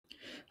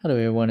Hello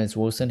everyone, it's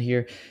Wilson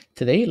here.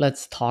 Today,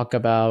 let's talk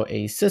about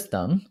a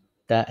system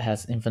that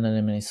has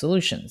infinitely many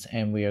solutions,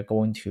 and we are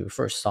going to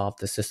first solve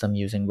the system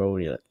using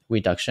row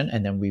reduction,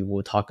 and then we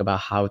will talk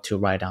about how to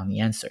write down the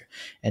answer.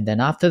 And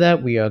then after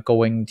that, we are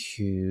going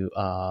to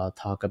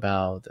talk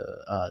about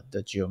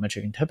the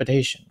geometric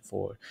interpretation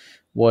for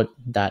what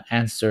that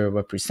answer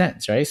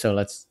represents, right? So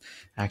let's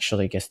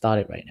actually get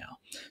started right now.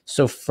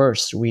 So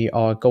first, we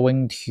are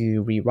going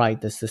to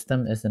rewrite the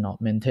system as an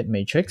augmented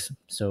matrix.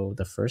 So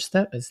the first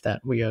step is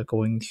that we are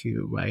going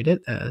to write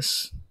it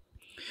as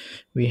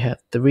we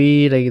have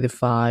 3,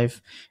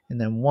 -5,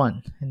 and then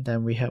 1. And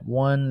then we have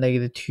 1,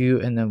 -2,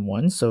 and then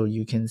 1. So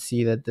you can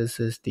see that this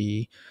is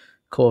the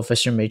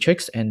coefficient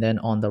matrix. And then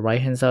on the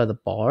right-hand side of the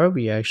bar,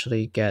 we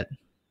actually get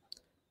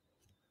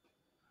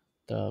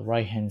the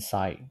right-hand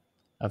side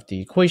of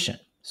the equation.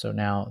 So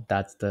now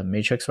that's the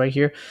matrix right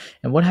here.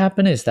 And what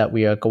happened is that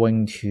we are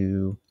going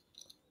to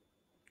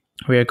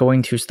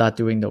start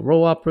doing the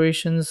row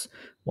operations.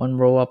 One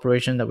row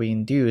operation that we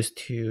induce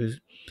to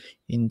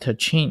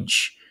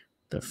interchange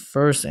the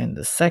first and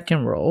the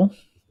second row.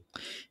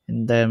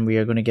 And then we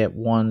are going to get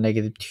 1,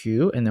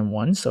 -2, and then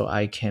 1. So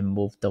I can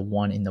move the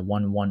 1 in the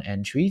 1, 1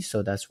 entry.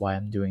 So that's why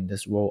I'm doing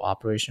this row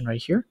operation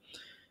right here.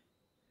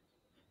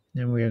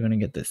 Then we are going to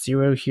get the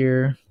 0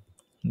 here.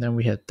 And then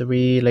we have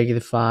 3,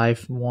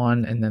 -5,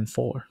 1, and then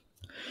 4.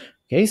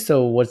 Okay,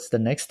 so what's the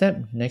next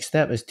step? Next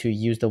step is to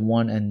use the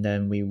 1 and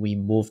then we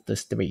move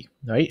this 3,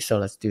 right? So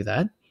let's do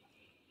that.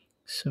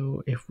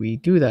 So if we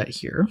do that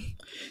here,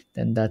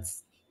 then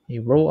that's a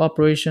row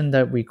operation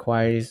that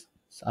requires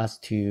us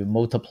to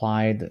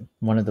multiply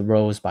one of the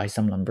rows by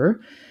some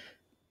number.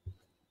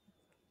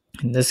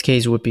 In this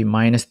case, it would be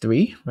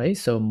 -3, right?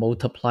 So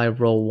multiply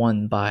row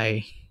 1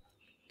 by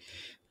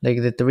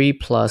 -3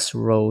 plus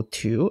row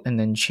 2, and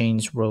then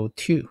change row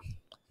 2.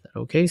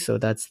 Okay, so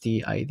that's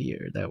the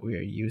idea that we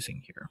are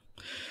using here.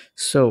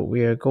 So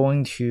we are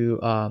going to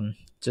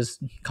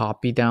just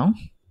copy down.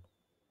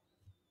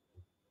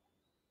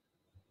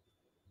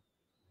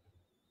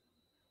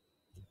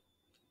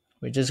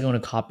 We're just going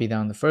to copy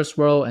down the first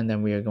row, and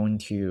then we are going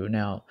to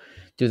now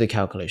do the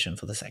calculation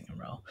for the second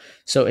row.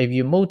 So if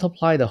you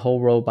multiply the whole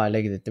row by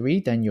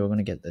 -3, then you're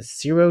going to get the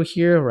 0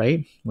 here,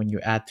 right? When you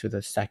add to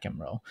the second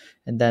row.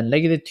 And then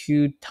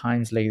 -2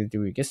 times -3,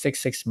 you get 6.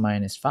 6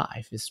 minus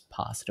 5 is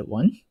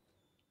 +1.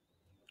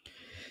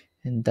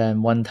 And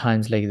then 1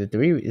 times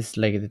 -3 is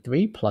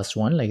 -3 plus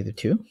 1,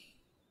 -2.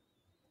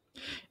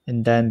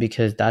 And then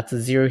because that's a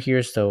 0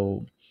 here,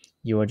 so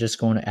you are just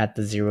going to add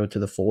the 0 to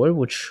the 4,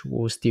 which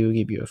will still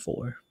give you a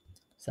 4.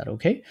 Is that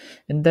okay?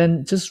 And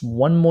then just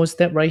one more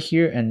step right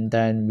here, and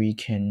then we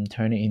can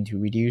turn it into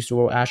reduced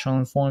row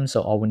echelon form.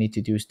 So all we need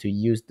to do is to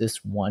use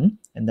this 1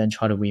 and then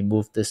try to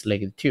remove this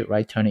 -2,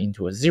 right? Turn it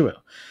into a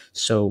 0.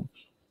 So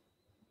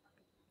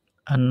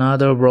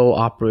another row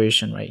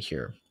operation right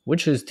here,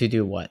 which is to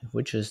do what?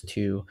 Which is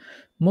to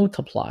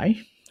multiply,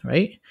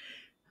 right?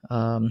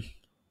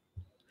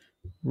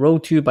 Row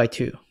 2 by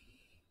 2.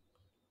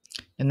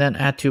 And then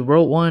add to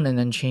row 1 and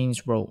then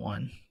change row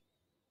 1.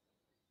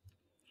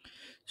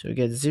 So we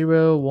get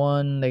 0,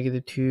 1,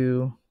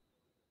 -2,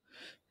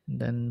 and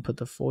then put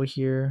the 4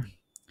 here.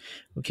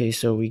 Okay,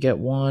 so we get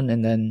 1,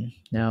 and then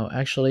now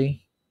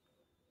actually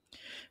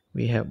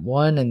we have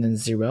 1 and then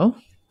 0.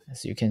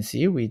 As you can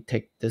see, we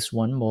take this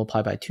 1,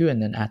 multiply by 2,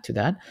 and then add to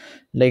that.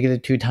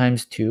 -2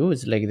 times 2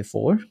 is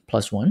 -4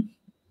 plus 1.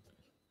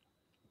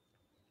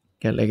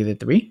 Get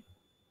 -3.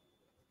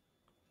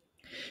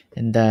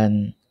 And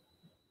then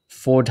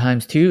 4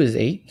 times 2 is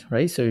 8,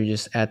 right? So you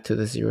just add to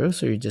the 0,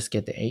 so you just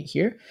get the 8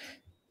 here.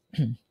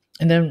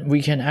 And then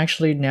we can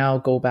actually now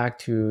go back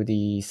to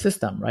the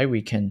system, right?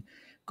 We can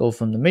go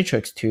from the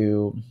matrix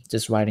to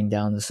just writing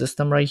down the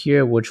system right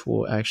here, which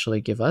will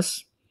actually give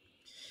us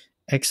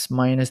x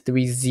minus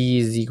 3z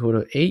is equal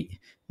to 8.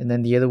 And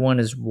then the other one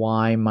is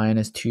y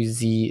minus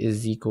 2z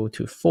is equal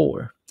to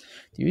 4.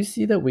 Do you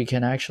see that we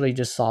can actually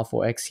just solve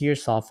for x here,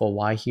 solve for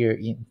y here,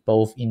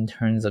 both in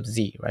terms of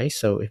z, right?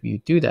 So if you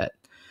do that,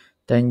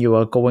 then you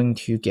are going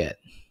to get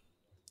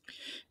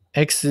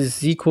x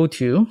is equal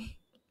to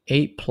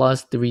 8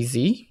 plus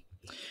 3z,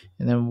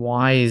 and then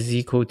y is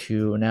equal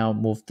to, now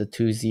move the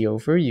 2z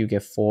over, you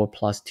get 4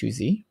 plus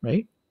 2z,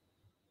 right?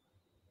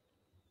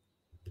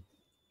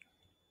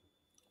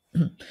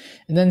 And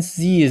then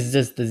z is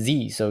just the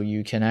z, so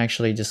you can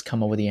actually just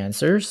come up with the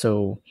answer.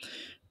 So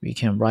we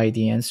can write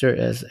the answer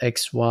as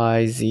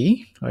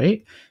xyz,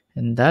 right?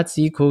 And that's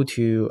equal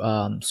to,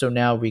 so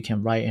now we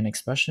can write an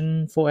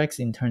expression for x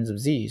in terms of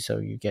z. So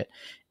you get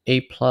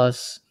 8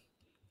 plus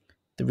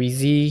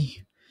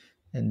 3z,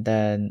 and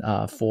then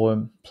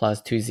 4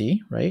 plus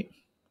 2z, right?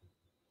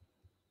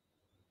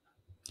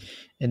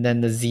 And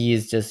then the z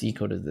is just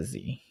equal to the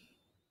z.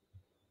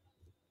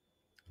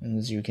 And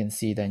as you can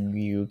see, then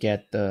you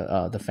get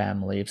the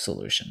family of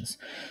solutions.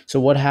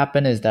 So what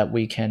happened is that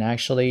we can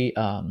actually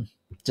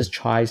just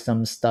try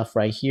some stuff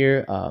right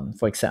here.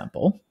 For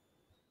example,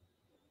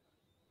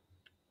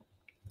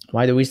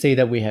 why do we say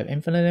that we have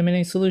infinitely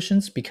many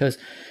solutions? Because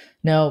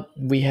Now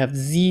we have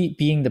z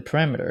being the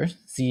parameter.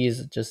 Z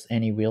is just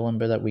any real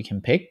number that we can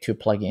pick to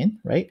plug in,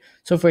 right?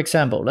 So for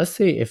example, let's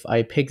say if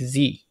I pick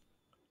z,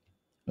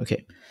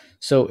 okay,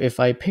 so if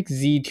I pick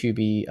z to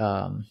be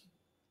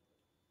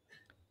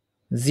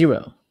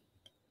 0,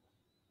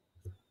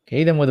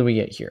 okay, then what do we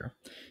get here?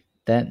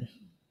 Then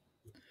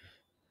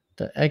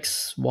the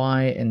x,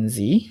 y, and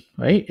z,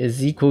 right,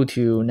 is equal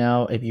to,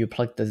 now if you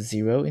plug the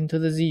 0 into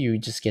the z, you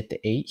just get the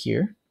 8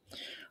 here,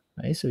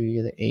 right? So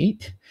you get the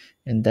 8.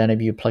 And then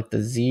if you plug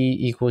the z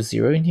equals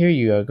 0 in here,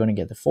 you are going to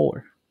get the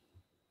 4.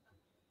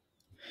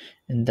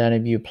 And then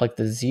if you plug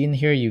the z in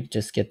here, you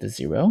just get the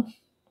 0.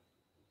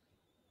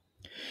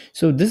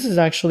 So this is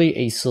actually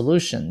a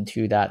solution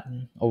to that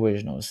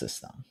original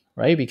system,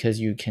 right? Because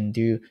you can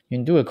do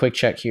a quick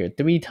check here.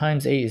 3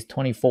 times 8 is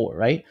 24,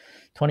 right?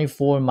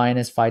 24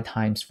 minus 5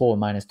 times 4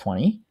 minus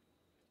 20,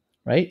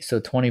 right? So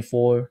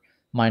 24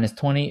 minus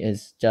 20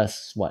 is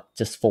just what?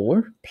 Just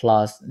 4,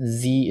 plus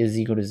z is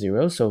equal to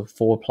 0. So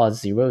 4 plus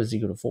 0 is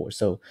equal to 4.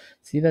 So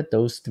see that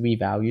those three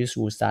values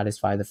will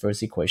satisfy the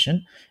first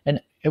equation.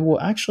 And it will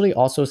actually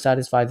also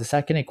satisfy the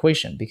second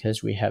equation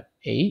because we have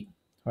 8,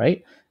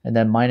 right? And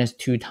then minus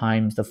 2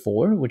 times the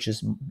 4, which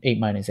is 8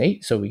 minus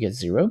 8. So we get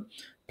 0.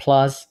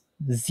 Plus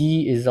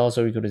z is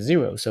also equal to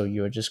 0. So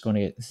you're just going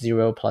to get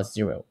 0 plus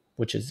 0,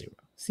 which is 0.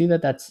 See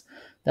that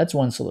that's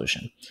one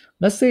solution.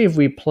 Let's say if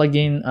we plug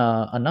in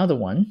another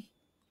one.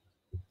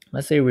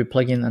 Let's say we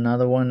plug in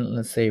another one.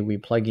 Let's say we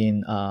plug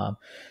in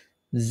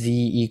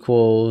z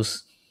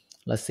equals,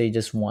 let's say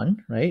just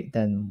 1, right?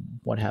 Then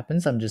what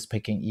happens? I'm just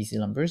picking easy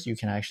numbers. You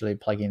can actually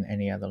plug in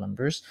any other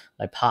numbers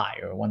like pi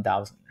or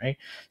 1000, right?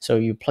 So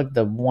you plug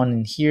the 1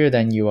 in here,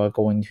 then you are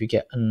going to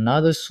get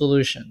another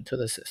solution to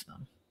the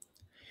system.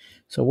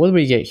 So what do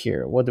we get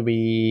here? What do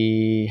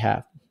we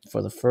have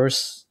for the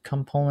first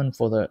component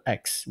for the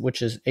x,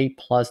 which is 8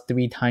 plus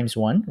 3 times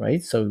 1,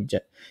 right? So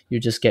you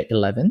just get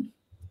 11.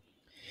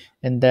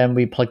 And then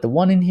we plug the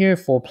 1 in here,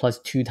 4 plus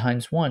 2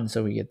 times 1,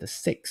 so we get the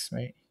 6,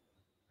 right?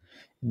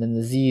 And then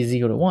the z is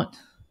equal to 1.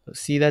 So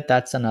see that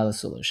that's another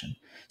solution.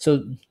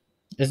 So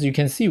as you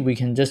can see, we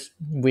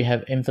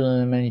have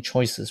infinitely many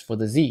choices for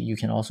the z. You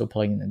can also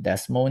plug in a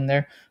decimal in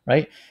there,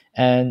 right?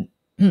 And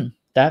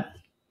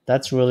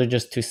that's really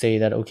just to say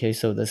that, okay,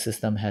 so the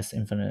system has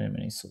infinitely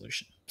many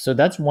solutions. So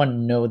that's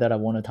one note that I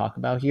want to talk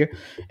about here.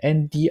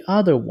 And the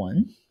other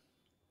one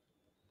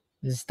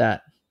is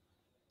that,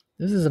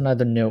 this is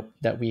another note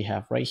that we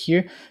have right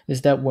here,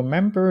 is that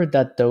remember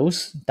that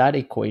that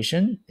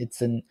equation,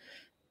 it's an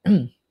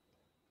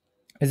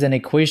is an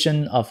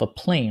equation of a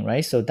plane,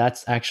 right? So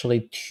that's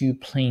actually two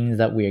planes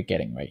that we are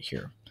getting right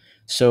here.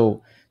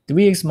 So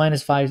 3x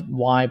minus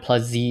 5y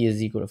plus z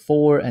is equal to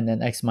 4, and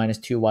then x minus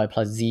 2y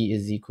plus z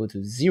is equal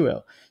to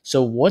 0.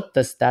 So what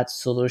does that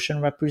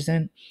solution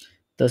represent?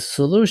 The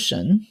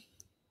solution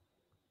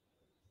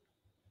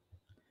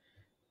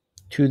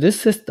to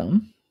this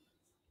system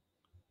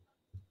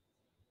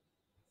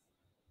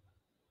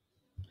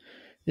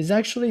is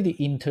actually the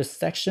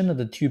intersection of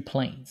the two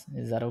planes.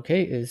 Is that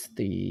okay? Is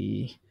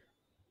the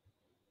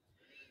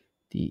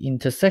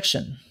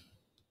intersection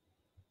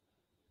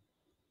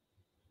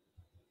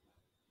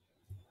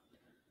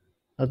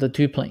of the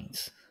two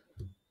planes.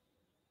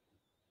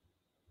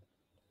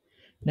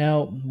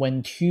 Now,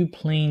 when two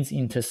planes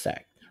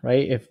intersect,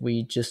 right? If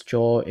we just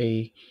draw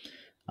a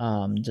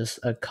just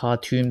a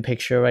cartoon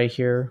picture right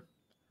here,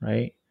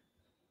 right?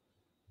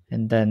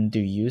 And then do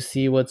you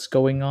see what's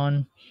going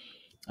on?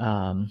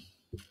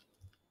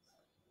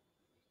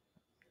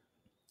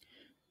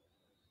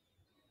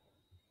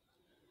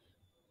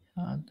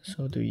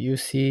 So do you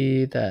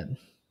see that?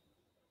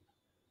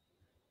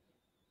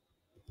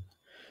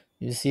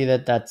 You see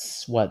that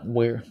that's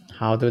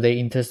how do they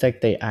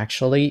intersect? They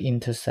actually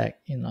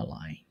intersect in a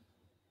line.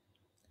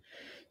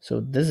 So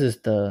this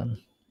is the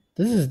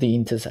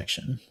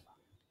intersection.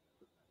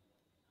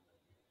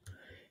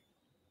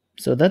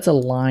 So that's a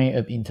line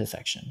of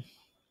intersection.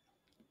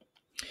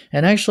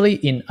 And actually,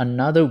 in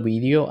another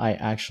video, I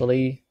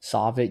actually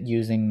solve it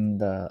using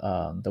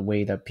the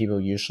way that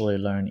people usually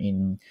learn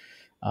in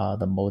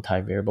the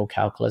multivariable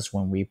calculus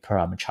when we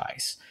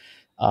parameterize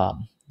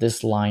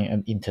this line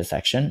of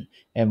intersection.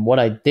 And what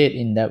I did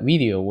in that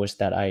video was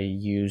that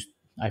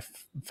I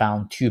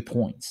found 2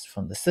 points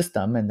from the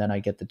system, and then I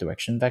get the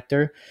direction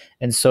vector.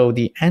 And so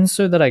the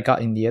answer that I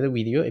got in the other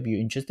video, if you're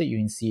interested, you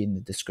can see in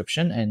the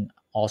description, and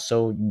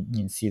also you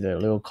can see the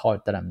little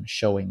card that I'm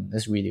showing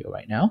this video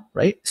right now,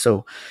 right?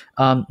 So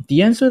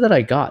the answer that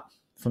I got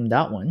from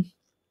that one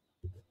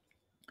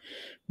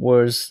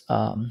was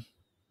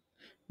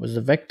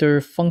the vector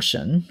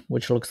function,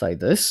 which looks like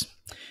this.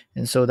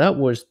 And so that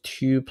was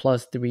 2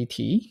 plus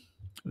 3t,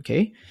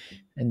 okay?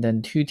 And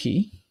then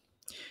 2t,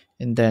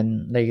 and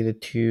then negative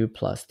 2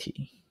 plus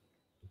t.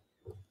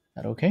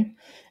 That okay?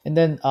 And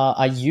then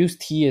I use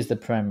t as the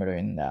parameter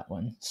in that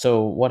one.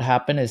 So what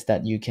happened is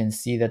that you can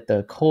see that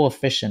the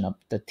coefficient of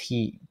the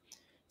t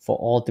for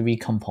all 3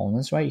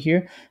 components right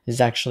here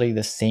is actually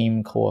the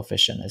same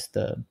coefficient as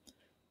the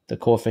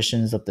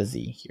coefficients of the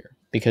z here,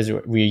 because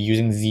we're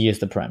using z as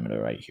the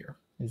parameter right here.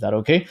 Is that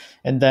okay?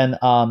 And then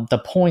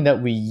the point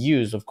that we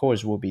use, of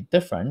course, will be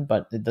different,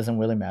 but it doesn't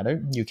really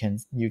matter. You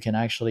can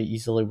actually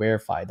easily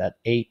verify that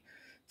 8,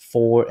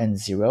 4, and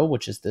 0,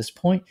 which is this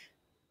point,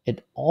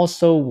 it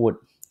also would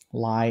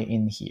lie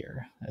in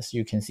here. As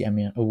you can see,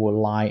 it will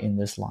lie in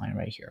this line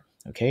right here.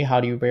 Okay, how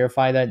do you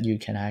verify that? You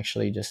can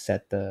actually just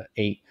set the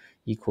 8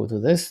 equal to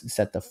this,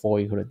 set the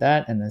 4 equal to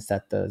that, and then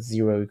set the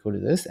 0 equal to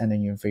this, and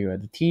then you figure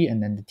out the t,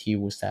 and then the t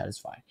will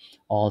satisfy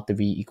all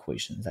 3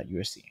 equations that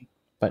you're seeing.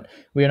 But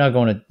we're not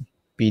going to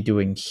be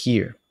doing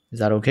here. Is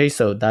that okay?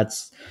 So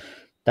that's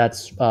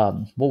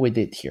what we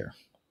did here.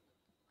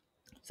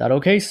 Is that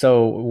okay?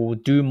 So we'll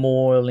do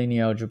more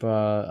linear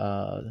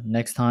algebra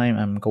next time.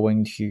 I'm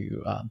going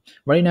to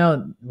right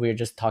now we're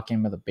just talking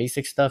about the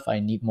basic stuff. I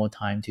need more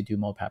time to do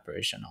more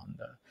preparation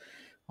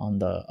on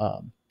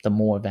the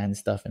more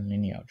advanced stuff in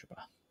linear algebra.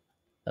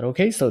 Is that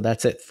okay? So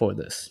that's it for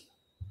this.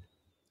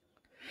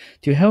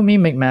 To help me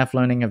make math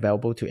learning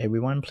available to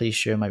everyone, please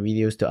share my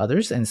videos to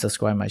others and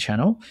subscribe my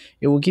channel.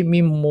 It will give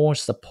me more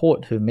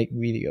support to make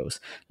videos.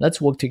 Let's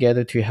work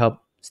together to help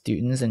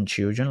students and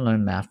children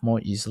learn math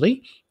more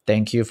easily.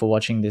 Thank you for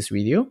watching this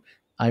video.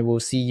 I will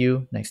see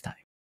you next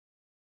time.